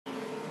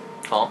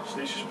Paul.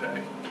 Stasis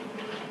pack.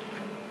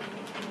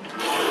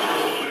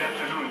 Good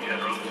afternoon,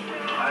 General.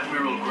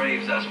 Admiral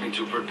Graves asked me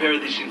to prepare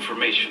this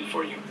information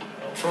for you.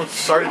 Someone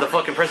started the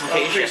fucking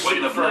presentation.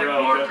 When the black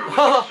marker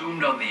was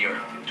assumed on the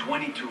Earth in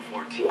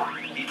 2214,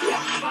 it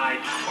amplified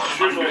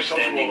our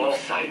understanding of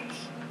science.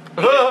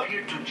 It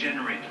appeared to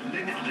generate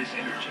limitless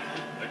energy,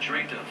 a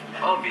trait of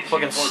obvious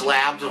Fucking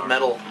slabs of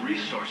metal.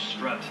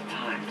 resource-strapped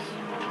times.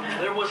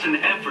 There was an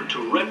effort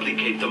to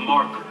replicate the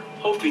marker,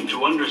 hoping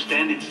to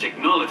understand its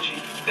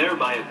technology,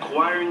 thereby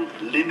acquiring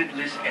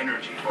limitless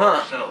energy for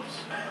ourselves.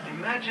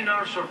 Imagine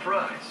our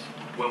surprise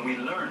when we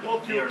learned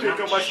they are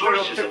not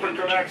sources of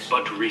energy,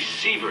 but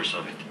receivers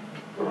of it.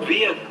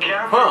 Via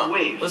camera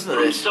waves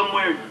from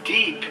somewhere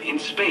deep in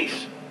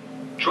space.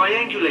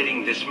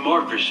 Triangulating this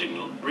marker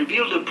signal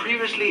revealed a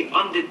previously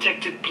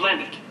undetected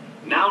planet,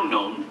 now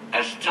known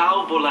as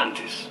Tau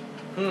Volantis.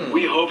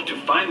 We hope to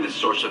find the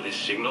source of this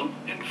signal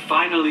and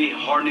finally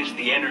harness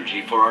the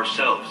energy for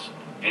ourselves.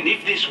 And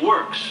if this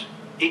works,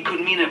 it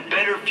could mean a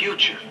better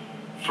future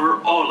for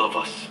all of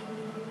us.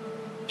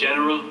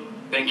 General,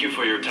 thank you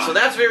for your time. So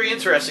that's very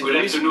interesting. Good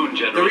afternoon,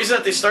 General. The reason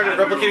that they started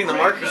replicating the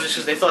markers is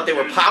because they thought they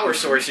were power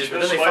sources,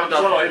 but then they found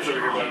out...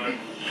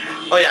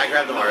 Oh yeah, I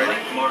grabbed them already.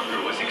 The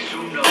marker was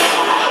exhumed on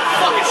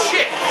Fucking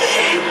shit!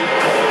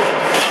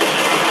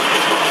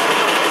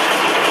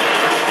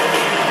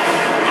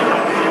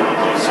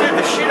 Scared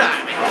the shit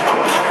out of me.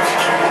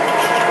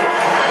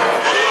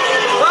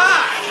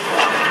 Ah!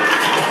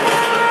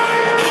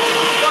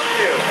 Fuck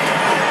you.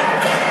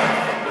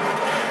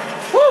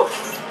 Woo!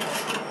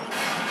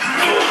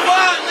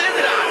 Oh, it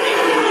landed on me.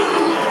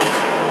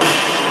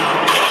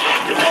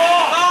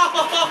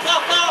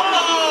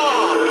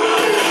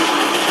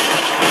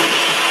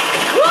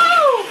 Woo!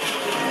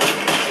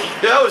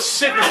 Yeah, I was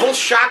sitting full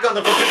shotgun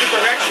in different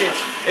directions.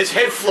 His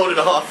head floated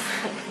off.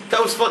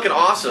 That was fucking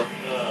awesome.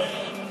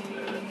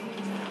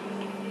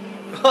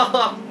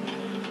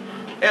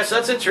 Yeah, so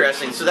that's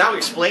interesting. So that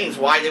explains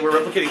why they were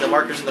replicating the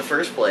markers in the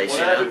first place. You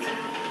know?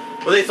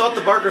 Well, they thought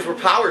the markers were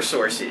power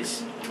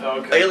sources.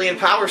 Okay. Alien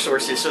power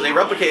sources. So they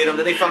replicated them,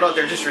 then they found out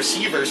they're just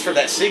receivers for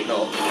that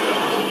signal.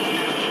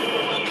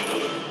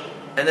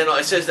 And then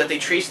it says that they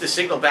traced the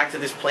signal back to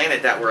this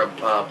planet that we're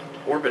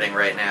orbiting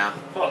right now.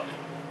 Huh.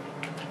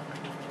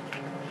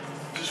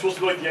 Is this supposed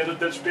to be like the end of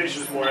Dead Space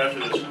or is more after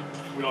this?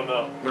 We don't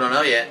know. We don't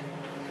know yet.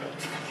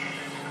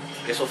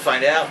 Guess we'll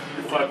find out.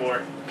 We'll find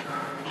more.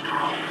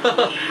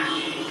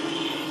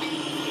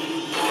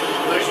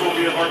 Next will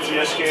be an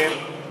RTS game.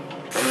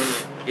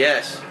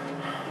 Yes.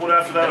 What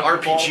after that? An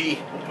RPG.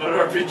 An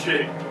RPG.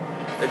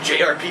 A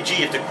JRPG,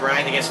 you have to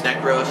grind against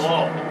necros.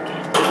 Whoa.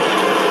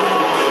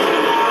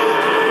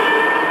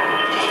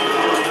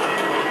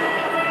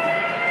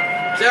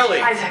 It's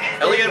Ellie. Isaac.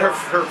 Ellie and her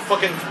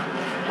fucking...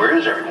 Where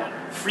is everyone?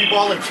 Free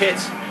ball and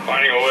tits.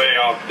 Finding a way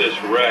off this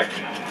wreck.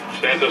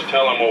 Santos,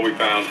 tell him what we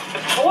found.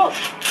 Of course.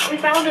 We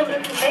found a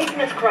little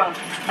maintenance craft.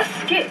 A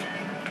skip.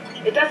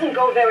 It doesn't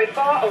go very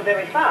far or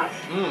very fast.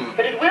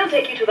 But it will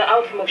take you to the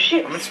outermost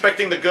ship. I'm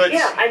inspecting the goods.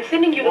 Yeah, I'm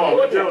sending you the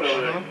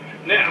coordinates.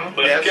 Now,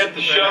 let's get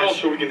the shuttle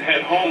so we can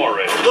head home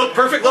already. Look,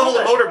 perfect level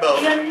of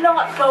motorboat. You're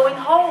not going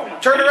home.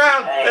 Turn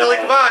around. Hey, Ellie,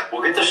 come on.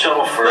 We'll get the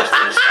shuttle first.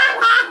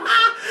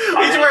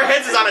 Each of our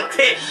heads is on a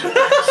tit.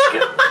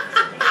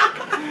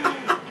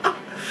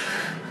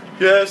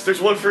 Yes,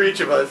 there's one for each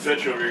of us.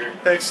 Fetch over here.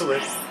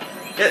 Excellent.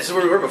 Yeah, this is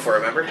where we were before,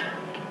 remember?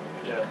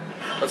 Yeah.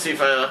 Let's see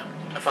if I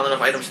found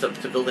enough items to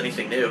build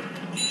anything new.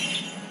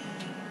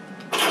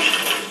 Put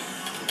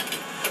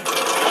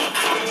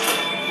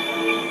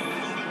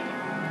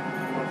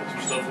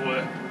some stuff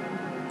away.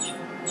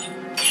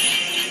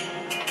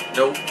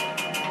 Nope.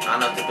 Not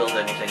enough to build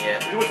anything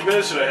yet. How much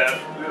minutes did I have?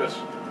 Look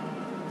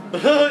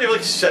at this. You're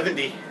like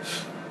 70.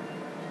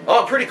 Oh,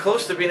 I'm pretty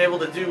close to being able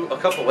to do a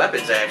couple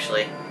weapons,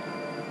 actually.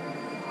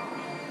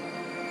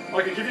 Oh,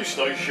 I can give you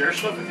stuff, share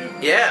stuff with you?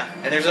 Yeah,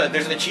 and there's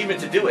an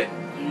achievement to do it.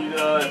 Do you need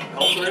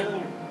help or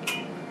anything?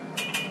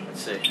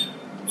 Let's see.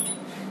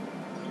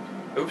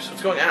 Oops,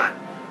 what's going on?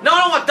 No, I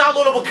don't want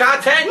downloadable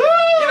content! Woo!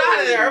 Get out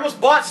of there, I almost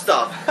bought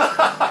stuff.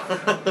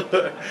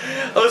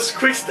 I was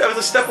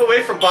a step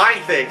away from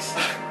buying things.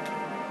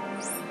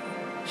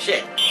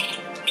 Shit.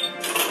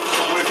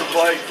 Wait for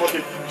buy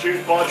fucking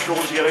James Bond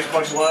trolls you got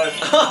Xbox Live.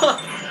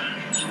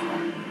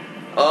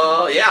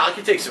 Yeah, I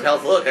can take some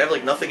health. Look, I have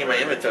like nothing in my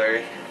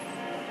inventory.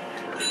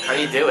 How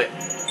do you do it?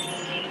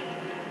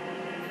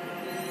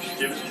 Just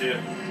give it to you.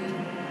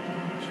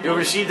 You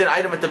received an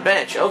item at the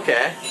bench.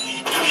 Okay.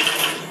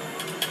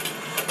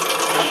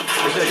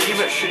 There's an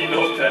achievement.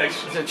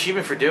 There's an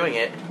achievement for doing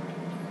it.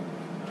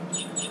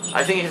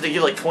 I think you have to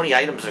give like 20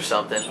 items or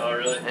something. Oh,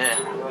 really? Yeah.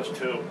 Well, that's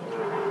 2.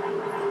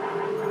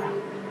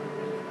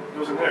 It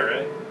was in there,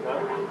 right?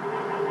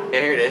 No?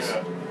 Yeah, here it is.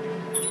 Yeah.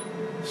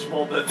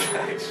 Small dead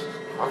bags.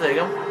 I'll take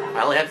them.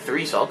 I only had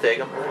 3, so I'll take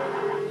them.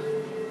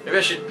 Maybe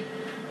I should...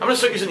 I'm gonna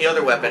start using the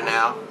other weapon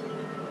now.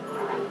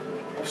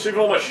 I'm saving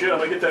all my shit. I'm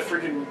gonna get that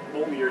freaking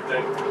Molmeter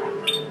thing.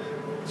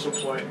 At some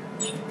point.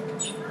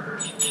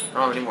 I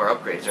don't have any more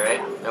upgrades,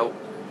 right? Nope.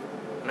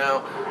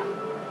 No.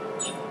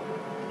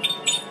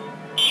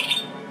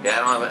 Yeah,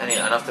 I don't have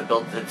enough to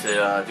build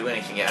to do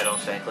anything yet, I don't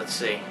think. Let's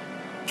see.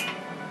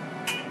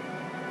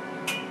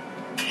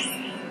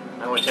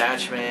 No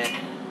attachment.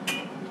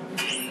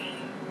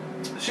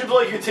 It seems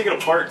like you can take it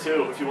apart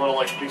too if you want to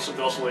like do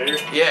something else later.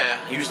 Yeah,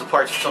 use the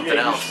parts for something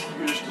else. You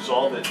can just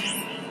dissolve it.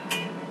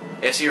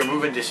 Yeah, so you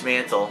remove and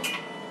dismantle.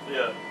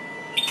 Yeah.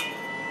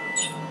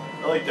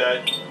 I like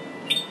that.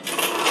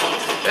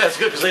 Yeah, that's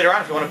good because later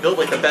on, if you want to build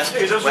like the best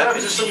Because that's what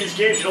happens in weapons. some of these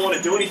games. You don't want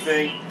to do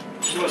anything.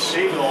 You want to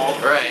save it all.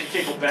 Right. You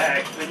can't go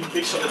back. Then you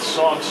make something that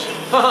sucks.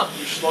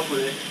 You're stuck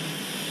with it.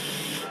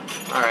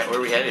 All right, where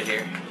are we headed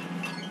here?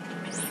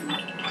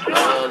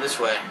 This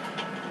way.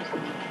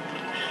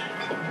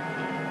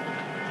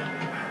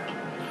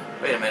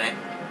 Wait a minute.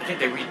 I think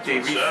they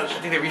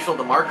refilled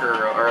the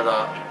marker or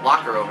the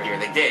locker over here.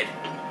 They did.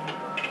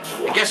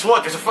 And guess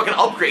what? There's a fucking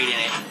upgrade in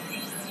it.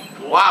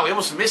 Wow, we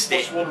almost missed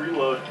it. Plus one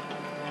reload.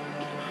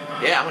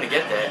 Yeah, I'm gonna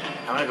get that.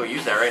 I'm gonna go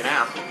use that right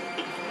now.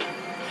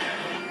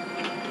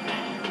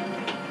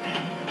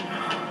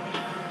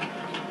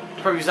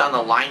 Probably use that on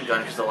the line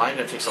gun because the line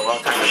gun takes a long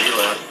time to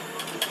reload.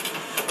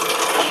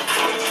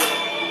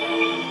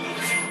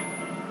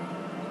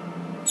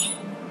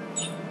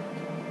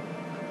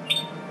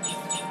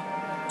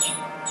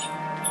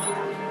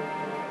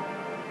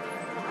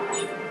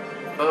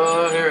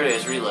 Oh, here it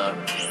is, reload.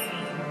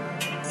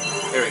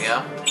 There we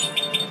go.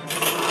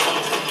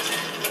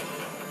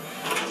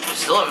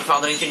 Still haven't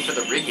found anything for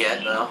the rig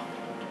yet, though.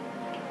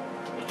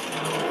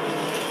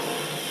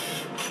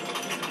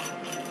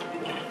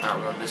 Now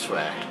we're going this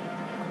way.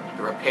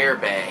 The repair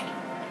bay.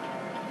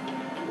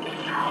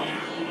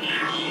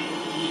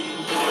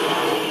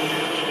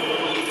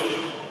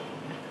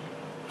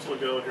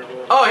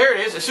 Oh, here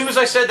it is. As soon as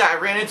I said that,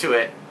 I ran into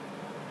it.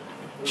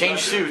 Change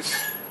suits.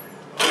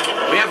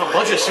 We have a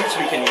bunch of suits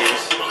we can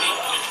use.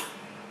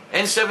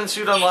 N7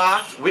 suit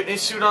unlocked,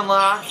 witness suit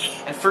unlocked,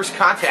 and first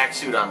contact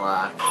suit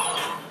unlocked.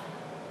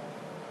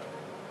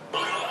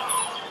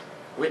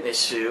 Witness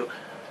suit.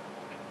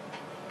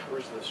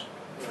 Where's this?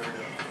 There we go.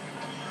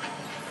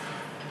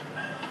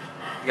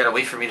 You gotta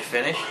wait for me to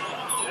finish.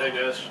 Yeah, I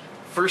guess.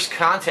 First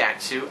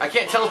contact suit. I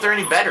can't tell if they're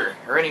any better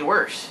or any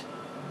worse.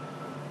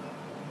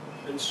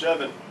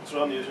 N7. That's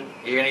what I'm using.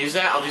 You're gonna use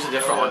that? I'll use a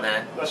different one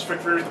then. Best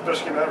Pick Fury is the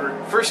best game ever.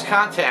 First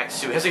contact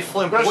suit has a Best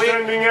flamboyant,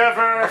 ending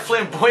ever. a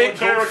flamboyant Don't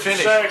care gold what you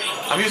finish. say.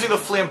 I'm using the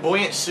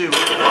flamboyant suit.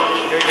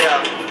 There you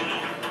go.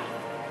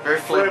 Very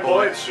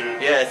flamboyant.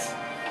 suit. Yes.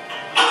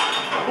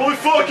 Holy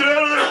fuck, get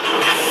out of there!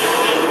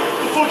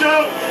 Get the fuck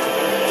out!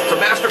 It's a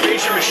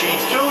masturbation machine.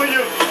 It's killing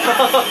you!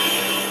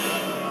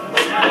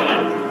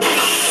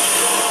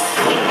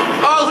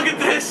 Oh, look at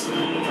this!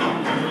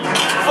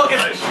 Fucking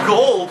Nice.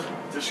 gold.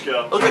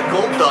 Disco. Look at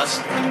gold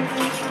dust.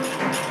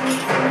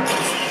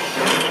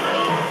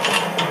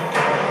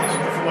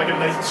 From like a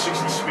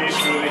 1960s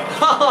space movie.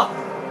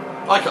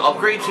 I can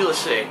upgrade to, let's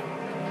see.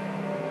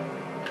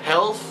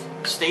 Health,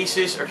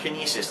 stasis, or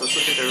kinesis. Let's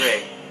look at the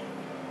ray.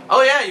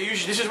 Oh yeah,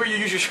 this is where you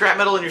use your scrap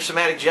metal and your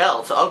somatic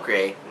gel to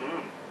upgrade.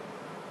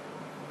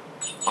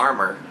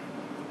 Armor.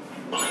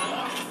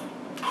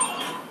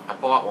 I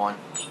bought one.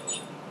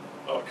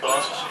 Oh, it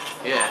costs?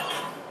 Yeah.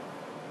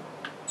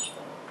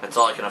 That's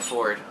all I can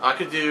afford. I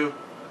could do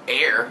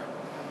air.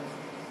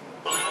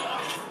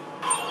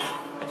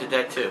 I did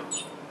that too.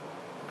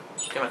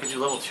 Okay, I could do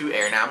level 2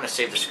 air. Now I'm going to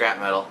save the scrap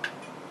metal.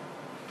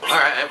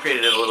 Alright, I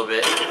upgraded it a little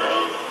bit.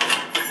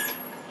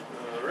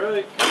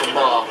 Alright. Have a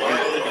ball.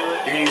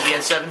 You're going to use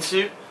the N7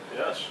 suit?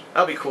 Yes.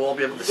 That'll be cool. I'll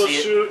be able to see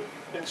it. Suit,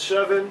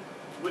 N7,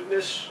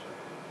 witness,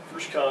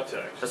 first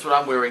contact. That's what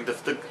I'm wearing. The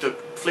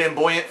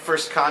flamboyant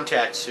first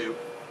contact suit.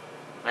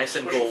 Nice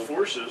and Special gold.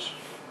 Forces.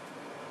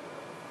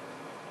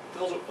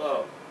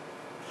 Oh.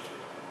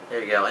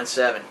 There you go,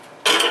 N7.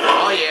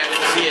 Oh yeah, I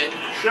can see it.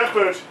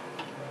 Shepherd.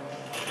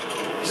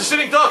 He's a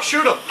sitting duck,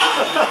 shoot him!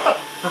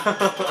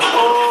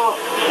 Oh,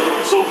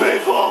 it's so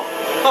painful.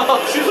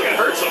 Seems like it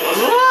hurts so much.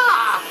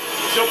 Ah!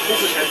 See how he pulls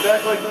his head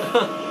back like that?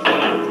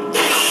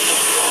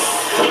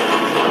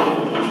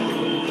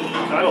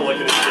 Kind of like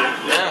it.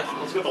 Yeah.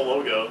 Let's get the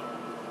logo.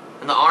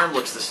 And the arm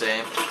looks the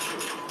same.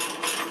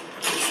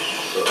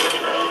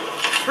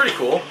 It's pretty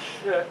cool.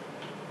 Yeah.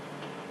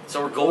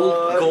 So we're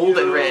gold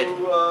and red.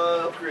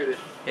 Upgrade it.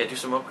 Yeah, do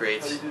some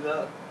upgrades. How do you do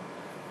that?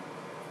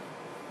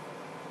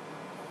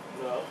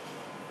 No.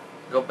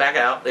 Go back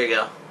out. There you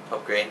go.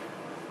 Upgrade.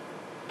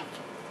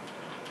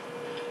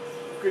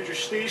 Upgrade your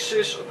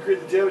stasis, upgrade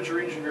the damage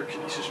range of your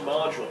kinesis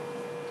module.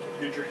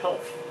 Upgrade your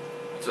health.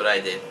 That's what I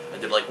did. I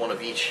did like one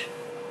of each.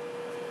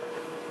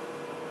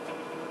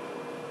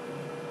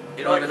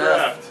 You don't have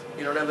enough.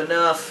 You don't have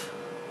enough.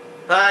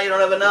 Ah, you don't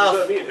have enough. What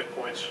does that mean, hit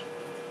points?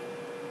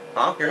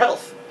 Huh? Your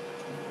health.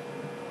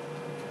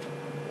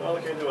 Well,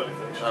 I can't do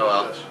anything. So Oh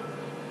well.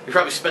 You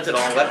probably spent it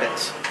all on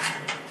weapons.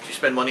 Did you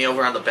spend money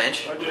over on the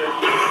bench? I did.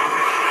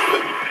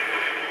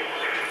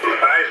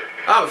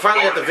 Oh, we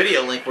finally got the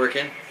video link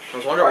working. I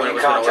was wondering when it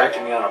was going to work.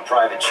 Contacting me on a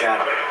private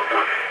channel.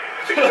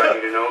 It's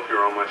exciting to know if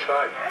you're on my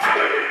side.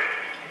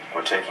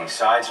 We're taking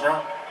sides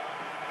now?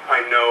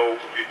 I know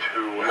you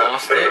two have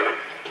Lost it.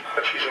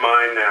 But she's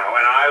mine now,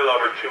 and I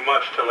love her too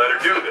much to let her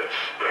do this.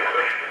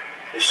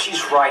 If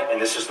she's right and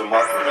this is the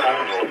mark of the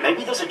homeworld,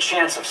 maybe there's a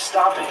chance of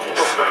stopping this.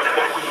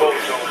 We both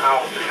know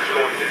how this is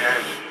going to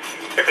end.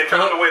 If they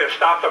found a way to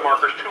stop the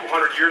markers 200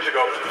 years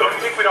ago, don't you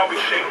think we'd all be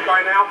safe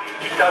by now?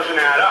 It doesn't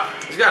add up.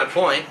 He's got a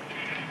point.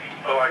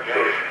 Oh, I get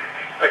it.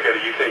 I get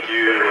it. You think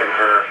you and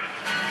her...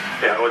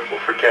 Yeah, we'll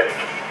forget it.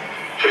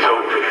 She's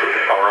over.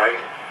 All right?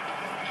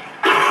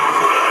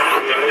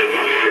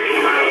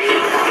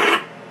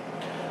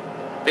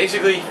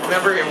 Basically,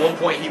 remember at one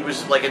point he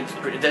was like in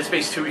Dead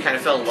Space 2, he kind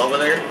of fell in love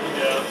with her.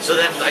 Yeah. So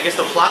then I guess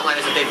the plot line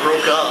is that they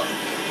broke up.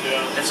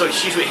 Yeah. And so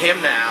she's with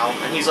him now,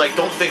 and he's like,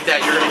 don't think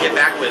that you're gonna get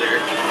back with her.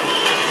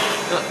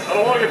 I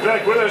don't want to get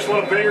back with her, I just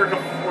want to bang her a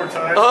couple more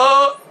times.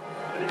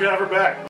 And you can have her back.